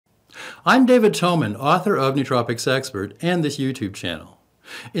I'm David Toman, author of Nootropics Expert and this YouTube channel.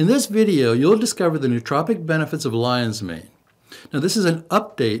 In this video, you'll discover the nootropic benefits of lion's mane. Now, this is an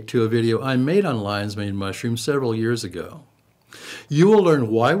update to a video I made on lion's mane mushrooms several years ago. You will learn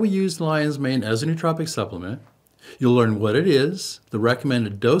why we use lion's mane as a nootropic supplement. You'll learn what it is, the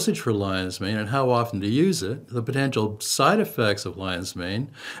recommended dosage for lion's mane and how often to use it, the potential side effects of lion's mane,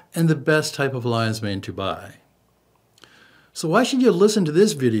 and the best type of lion's mane to buy. So why should you listen to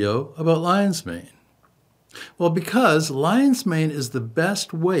this video about lion's mane? Well, because lion's mane is the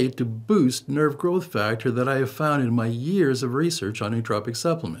best way to boost nerve growth factor that I have found in my years of research on nootropic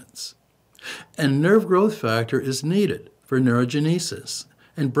supplements. And nerve growth factor is needed for neurogenesis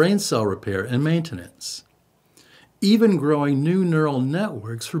and brain cell repair and maintenance, even growing new neural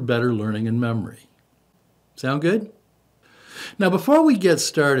networks for better learning and memory. Sound good? Now, before we get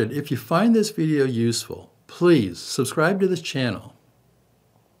started, if you find this video useful, please subscribe to this channel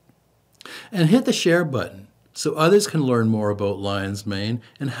and hit the share button so others can learn more about lion's mane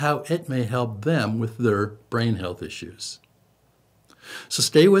and how it may help them with their brain health issues. So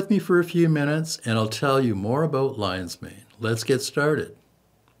stay with me for a few minutes and I'll tell you more about lion's mane. Let's get started.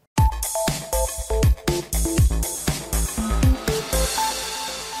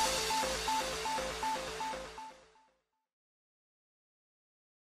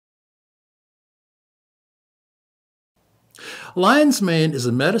 Lion's mane is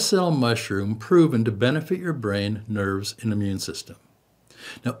a medicinal mushroom proven to benefit your brain, nerves, and immune system.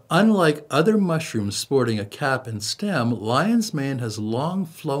 Now, unlike other mushrooms sporting a cap and stem, lion's mane has long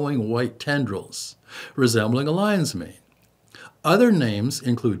flowing white tendrils, resembling a lion's mane. Other names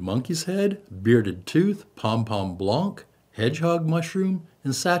include monkey's head, bearded tooth, pom-pom blanc, hedgehog mushroom,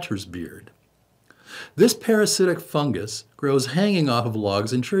 and satyr's beard. This parasitic fungus grows hanging off of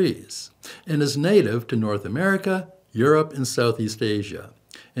logs and trees and is native to North America, Europe, and Southeast Asia.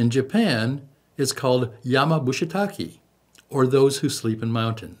 In Japan, it's called Yamabushitaki, or those who sleep in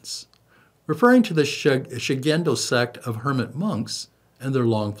mountains, referring to the Shigendo sect of hermit monks and their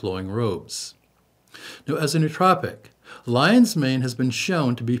long flowing robes. Now, as a nootropic, lion's mane has been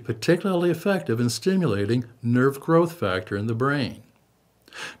shown to be particularly effective in stimulating nerve growth factor in the brain.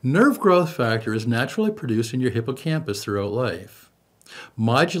 Nerve growth factor is naturally produced in your hippocampus throughout life,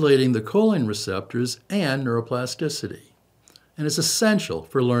 modulating the choline receptors and neuroplasticity, and is essential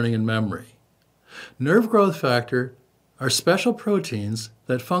for learning and memory. Nerve growth factor are special proteins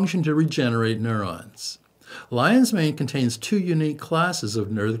that function to regenerate neurons. Lion's mane contains two unique classes of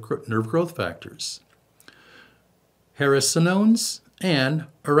nerve growth factors, hericinones and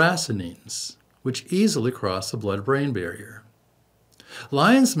eracinines, which easily cross the blood-brain barrier.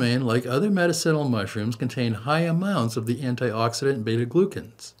 Lion's mane, like other medicinal mushrooms, contain high amounts of the antioxidant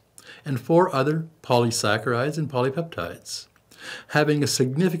beta-glucans and 4 other polysaccharides and polypeptides, having a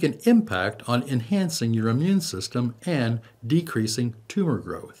significant impact on enhancing your immune system and decreasing tumor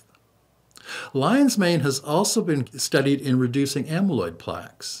growth. Lion's mane has also been studied in reducing amyloid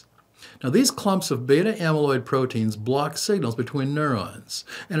plaques. Now, these clumps of beta-amyloid proteins block signals between neurons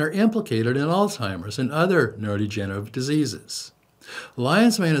and are implicated in Alzheimer's and other neurodegenerative diseases.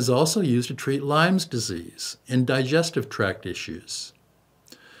 Lion's mane is also used to treat Lyme's disease and digestive tract issues.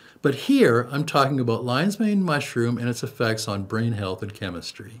 But here, I'm talking about lion's mane mushroom and its effects on brain health and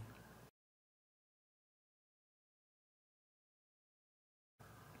chemistry.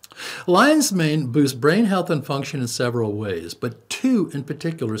 Lion's mane boosts brain health and function in several ways, but 2 in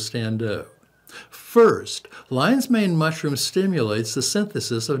particular stand out. First, lion's mane mushroom stimulates the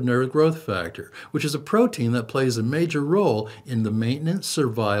synthesis of nerve growth factor, which is a protein that plays a major role in the maintenance,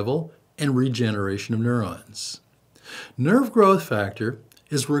 survival, and regeneration of neurons. Nerve growth factor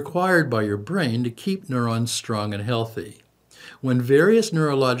is required by your brain to keep neurons strong and healthy. When various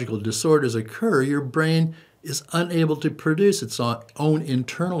neurological disorders occur, your brain is unable to produce its own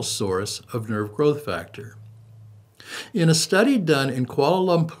internal source of nerve growth factor. In a study done in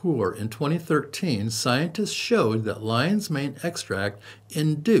Kuala Lumpur in 2013, scientists showed that lion's mane extract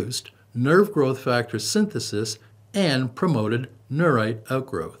induced nerve growth factor synthesis and promoted neurite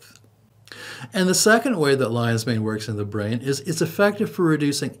outgrowth. And the second way that lion's mane works in the brain is it's effective for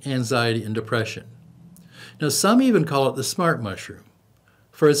reducing anxiety and depression. Now, some even call it the smart mushroom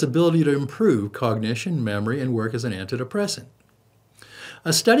for its ability to improve cognition, memory, and work as an antidepressant.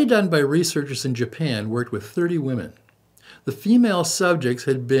 A study done by researchers in Japan worked with 30 women. The female subjects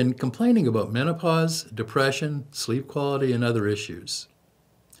had been complaining about menopause, depression, sleep quality, and other issues.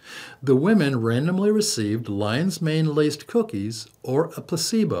 The women randomly received lion's mane laced cookies or a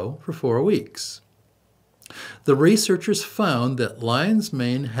placebo for 4 weeks. The researchers found that lion's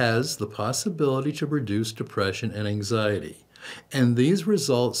mane has the possibility to reduce depression and anxiety, And these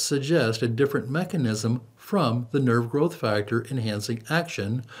results suggest a different mechanism from the nerve growth factor enhancing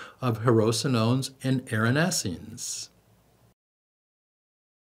action of hericinones and erinaceus.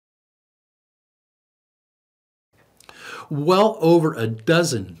 Well over a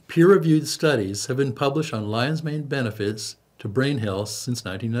dozen peer-reviewed studies have been published on lion's mane benefits to brain health since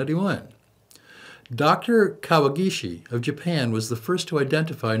 1991. Dr. Kawagishi of Japan was the first to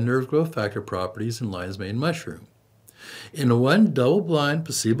identify nerve growth factor properties in lion's mane mushroom. In one double-blind,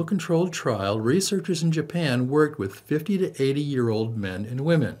 placebo-controlled trial, researchers in Japan worked with 50 to 80-year-old men and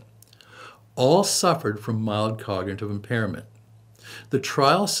women. All suffered from mild cognitive impairment. The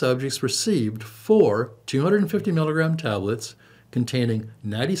trial subjects received 4 250 milligram tablets containing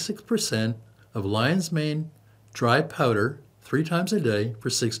 96% of lion's mane dry powder 3 times a day for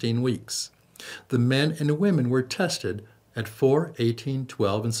 16 weeks. The men and women were tested at 4, 18,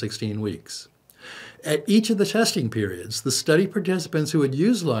 12, and 16 weeks. At each of the testing periods, the study participants who had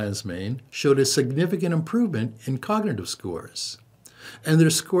used lion's mane showed a significant improvement in cognitive scores, and their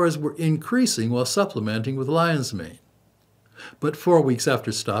scores were increasing while supplementing with lion's mane. But 4 weeks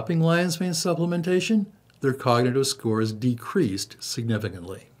after stopping lion's mane supplementation, their cognitive scores decreased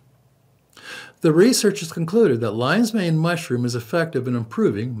significantly. The researchers concluded that lion's mane mushroom is effective in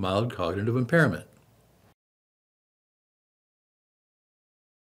improving mild cognitive impairment.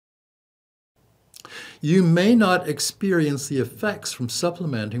 You may not experience the effects from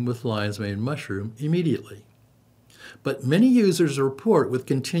supplementing with lion's mane mushroom immediately, but many users report with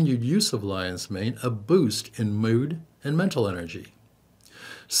continued use of lion's mane a boost in mood and mental energy.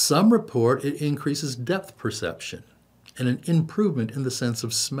 Some report it increases depth perception and an improvement in the sense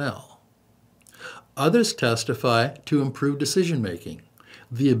of smell. Others testify to improved decision-making,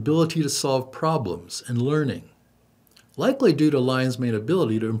 the ability to solve problems, and learning, likely due to lion's mane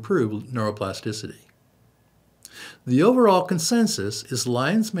ability to improve neuroplasticity. The overall consensus is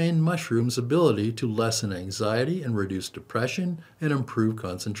lion's mane mushroom's ability to lessen anxiety and reduce depression and improve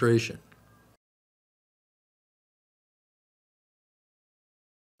concentration.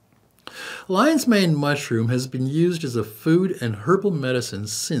 Lion's mane mushroom has been used as a food and herbal medicine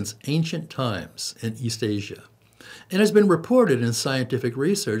since ancient times in East Asia, and has been reported in scientific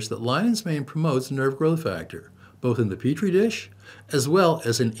research that lion's mane promotes nerve growth factor, both in the petri dish as well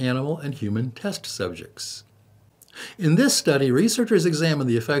as in animal and human test subjects. In this study, researchers examined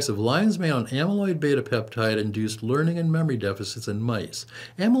the effects of lion's mane on amyloid beta peptide-induced learning and memory deficits in mice.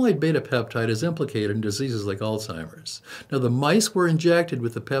 Amyloid beta peptide is implicated in diseases like Alzheimer's. Now, the mice were injected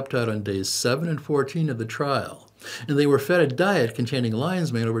with the peptide on days 7 and 14 of the trial, and they were fed a diet containing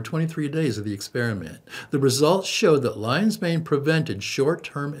lion's mane over 23 days of the experiment. The results showed that lion's mane prevented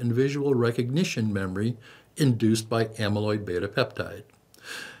short-term and visual recognition memory induced by amyloid beta peptide.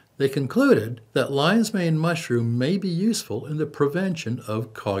 They concluded that lion's mane mushroom may be useful in the prevention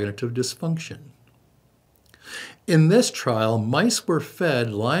of cognitive dysfunction. In this trial, mice were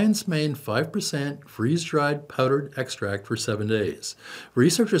fed lion's mane 5% freeze-dried powdered extract for 7 days.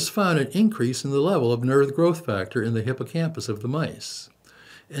 Researchers found an increase in the level of nerve growth factor in the hippocampus of the mice,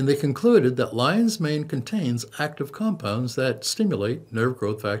 and they concluded that lion's mane contains active compounds that stimulate nerve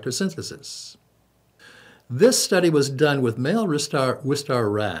growth factor synthesis. This study was done with male Wistar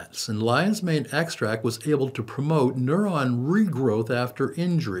rats, and lion's mane extract was able to promote neuron regrowth after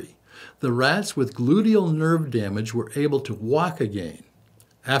injury. The rats with gluteal nerve damage were able to walk again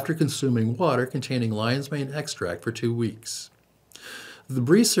after consuming water containing lion's mane extract for 2 weeks. The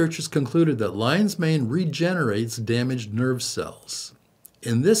researchers concluded that lion's mane regenerates damaged nerve cells.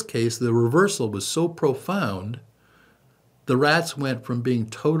 In this case, the reversal was so profound, the rats went from being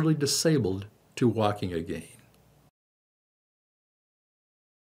totally disabled to walking again.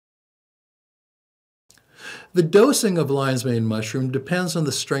 The dosing of lion's mane mushroom depends on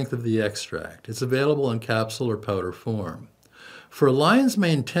the strength of the extract. It's available in capsule or powder form. For lion's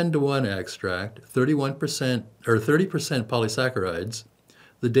mane 10-to-1 extract, 30% polysaccharides,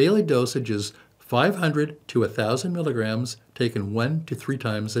 the daily dosage is 500 to 1,000 milligrams taken 1 to 3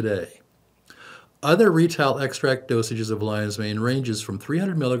 times a day. Other retail extract dosages of lion's mane ranges from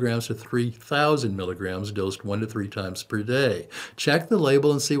 300 milligrams to 3,000 milligrams dosed 1 to 3 times per day. Check the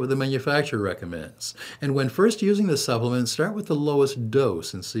label and see what the manufacturer recommends. And when first using the supplement, start with the lowest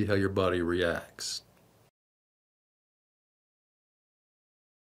dose and see how your body reacts.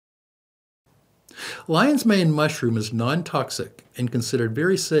 Lion's mane mushroom is non-toxic and considered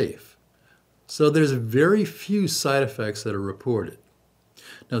very safe, so there's very few side effects that are reported.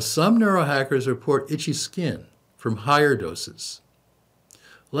 Now, some neurohackers report itchy skin from higher doses,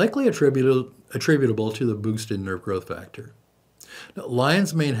 likely attributable to the boost in nerve growth factor. Now,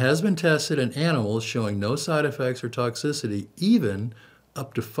 lion's mane has been tested in animals showing no side effects or toxicity, even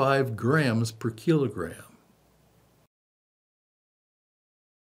up to 5 grams per kilogram.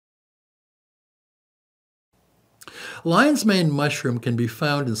 Lion's mane mushroom can be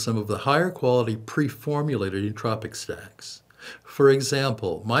found in some of the higher quality pre-formulated nootropic stacks. For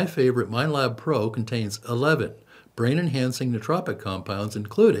example, my favorite MindLab Pro contains 11 brain-enhancing nootropic compounds,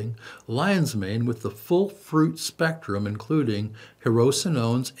 including lion's mane with the full fruit spectrum, including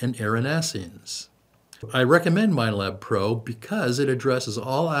hericinones and erinaceus. I recommend MindLab Pro because it addresses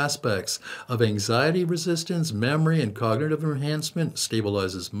all aspects of anxiety resistance, memory, and cognitive enhancement,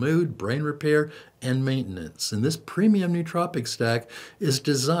 stabilizes mood, brain repair, and maintenance. And this premium nootropic stack is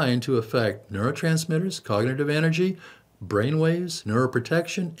designed to affect neurotransmitters, cognitive energy, brain waves,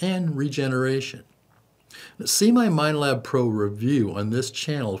 neuroprotection, and regeneration. See my MindLab Pro review on this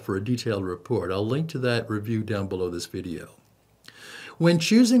channel for a detailed report. I'll link to that review down below this video. When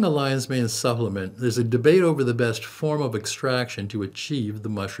choosing a lion's mane supplement, there's a debate over the best form of extraction to achieve the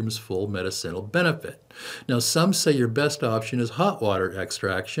mushroom's full medicinal benefit. Now, some say your best option is hot water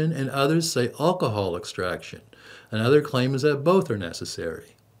extraction, and others say alcohol extraction. Another claim is that both are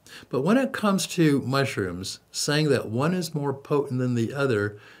necessary. But when it comes to mushrooms, saying that one is more potent than the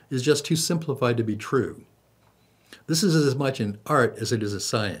other is just too simplified to be true. This is as much an art as it is a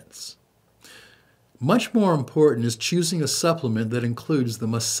science. Much more important is choosing a supplement that includes the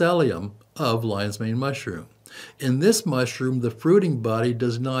mycelium of lion's mane mushroom. In this mushroom, the fruiting body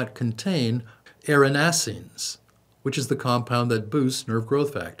does not contain erinaceus, which is the compound that boosts nerve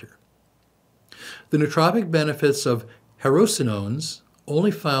growth factor. The nootropic benefits of hericinones,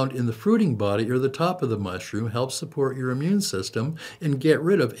 only found in the fruiting body or the top of the mushroom, help support your immune system and get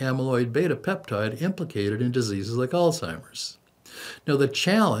rid of amyloid beta peptide implicated in diseases like Alzheimer's. Now, the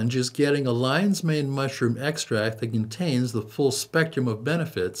challenge is getting a lion's mane mushroom extract that contains the full spectrum of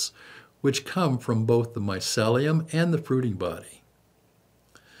benefits which come from both the mycelium and the fruiting body.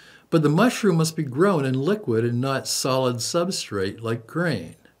 But the mushroom must be grown in liquid and not solid substrate like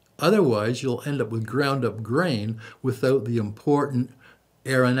grain. Otherwise, you'll end up with ground up grain without the important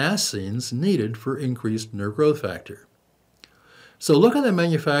erinaceus needed for increased nerve growth factor. So look at the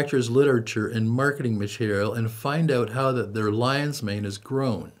manufacturer's literature and marketing material and find out how that their lion's mane is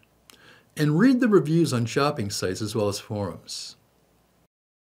grown. And read the reviews on shopping sites as well as forums.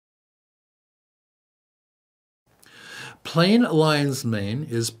 Plain lion's mane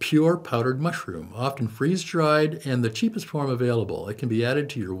is pure powdered mushroom, often freeze-dried and the cheapest form available. It can be added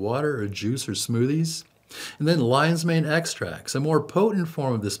to your water or juice or smoothies. And then lion's mane extracts, a more potent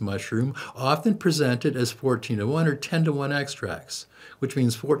form of this mushroom, often presented as 14:1 or 10:1 extracts, which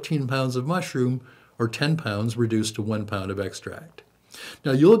means 14 pounds of mushroom or 10 pounds reduced to 1 pound of extract.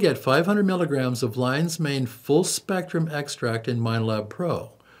 Now you'll get 500 milligrams of lion's mane full spectrum extract in MindLab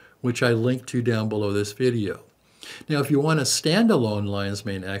Pro, which I link to down below this video. Now if you want a standalone lion's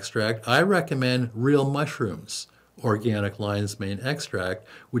mane extract, I recommend Real Mushrooms organic lion's mane extract,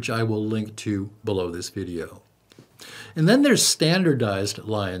 which I will link to below this video. And then there's standardized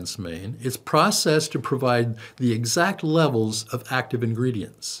lion's mane. It's processed to provide the exact levels of active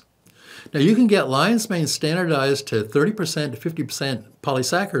ingredients. Now you can get lion's mane standardized to 30% to 50%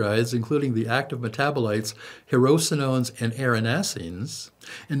 polysaccharides, including the active metabolites, hericinones and erinaceus.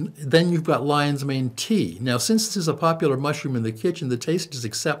 And then you've got lion's mane tea. Now since this is a popular mushroom in the kitchen, the taste is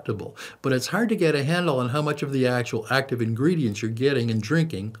acceptable, but it's hard to get a handle on how much of the actual active ingredients you're getting in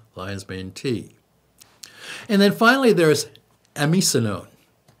drinking lion's mane tea. And then finally there's amicinone,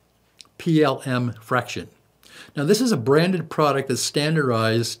 PLM fraction. Now this is a branded product that's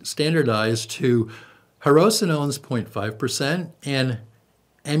standardized to hericinones 0.5% and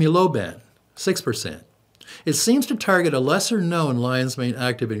amyloban 6%. It seems to target a lesser known lion's mane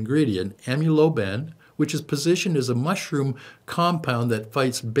active ingredient, amyloban, which is positioned as a mushroom compound that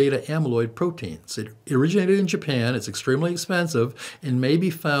fights beta amyloid proteins. It originated in Japan, it's extremely expensive, and may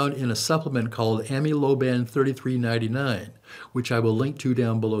be found in a supplement called amyloban 3399, which I will link to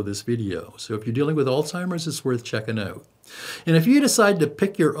down below this video. So if you're dealing with Alzheimer's, it's worth checking out. And if you decide to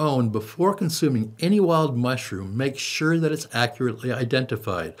pick your own before consuming any wild mushroom, make sure that it's accurately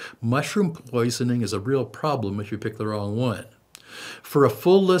identified. Mushroom poisoning is a real problem if you pick the wrong one. For a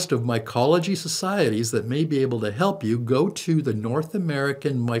full list of mycology societies that may be able to help you, go to the North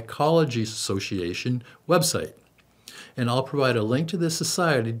American Mycology Association website. And I'll provide a link to this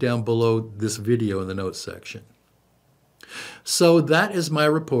society down below this video in the notes section. So that is my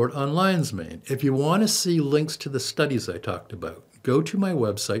report on lion's mane. If you want to see links to the studies I talked about, go to my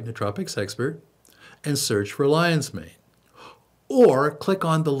website, Nootropics Expert, and search for lion's mane. Or click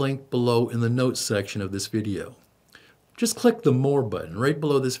on the link below in the notes section of this video. just click the More button right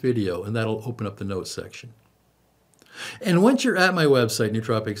below this video, and that'll open up the notes section. And once you're at my website,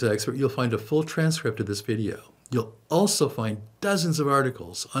 Nootropics Expert, you'll find a full transcript of this video. You'll also find dozens of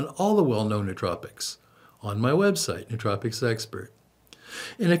articles on all the well-known nootropics on my website, Nootropics Expert.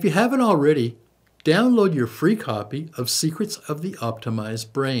 And if you haven't already, download your free copy of Secrets of the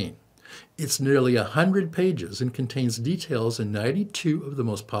Optimized Brain. It's nearly 100 pages and contains details in 92 of the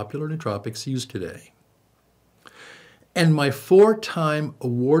most popular nootropics used today. And my 4-time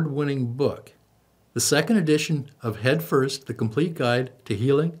award-winning book, the second edition of Head First, The Complete Guide to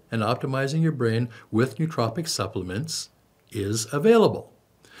Healing and Optimizing Your Brain with Nootropic Supplements, is available.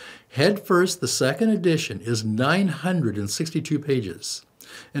 Head First, the second edition, is 962 pages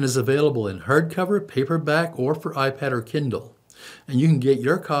and is available in hardcover, paperback, or for iPad or Kindle. And you can get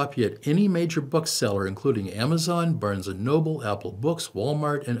your copy at any major bookseller, including Amazon, Barnes & Noble, Apple Books,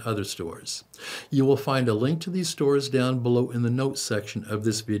 Walmart, and other stores. You will find a link to these stores down below in the notes section of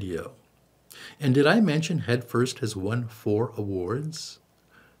this video. And did I mention Head First has won 4 awards?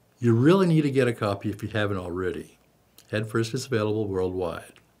 You really need to get a copy if you haven't already. Head First is available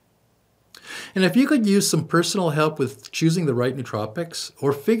worldwide. And if you could use some personal help with choosing the right nootropics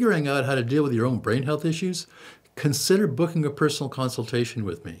or figuring out how to deal with your own brain health issues, consider booking a personal consultation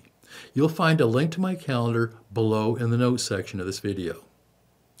with me. You'll find a link to my calendar below in the notes section of this video.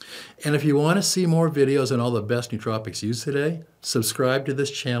 And if you want to see more videos on all the best nootropics used today, subscribe to this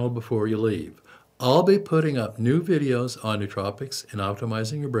channel before you leave. I'll be putting up new videos on nootropics and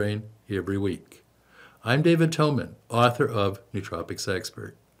optimizing your brain every week. I'm David Toman, author of Nootropics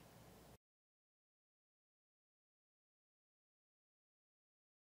Expert.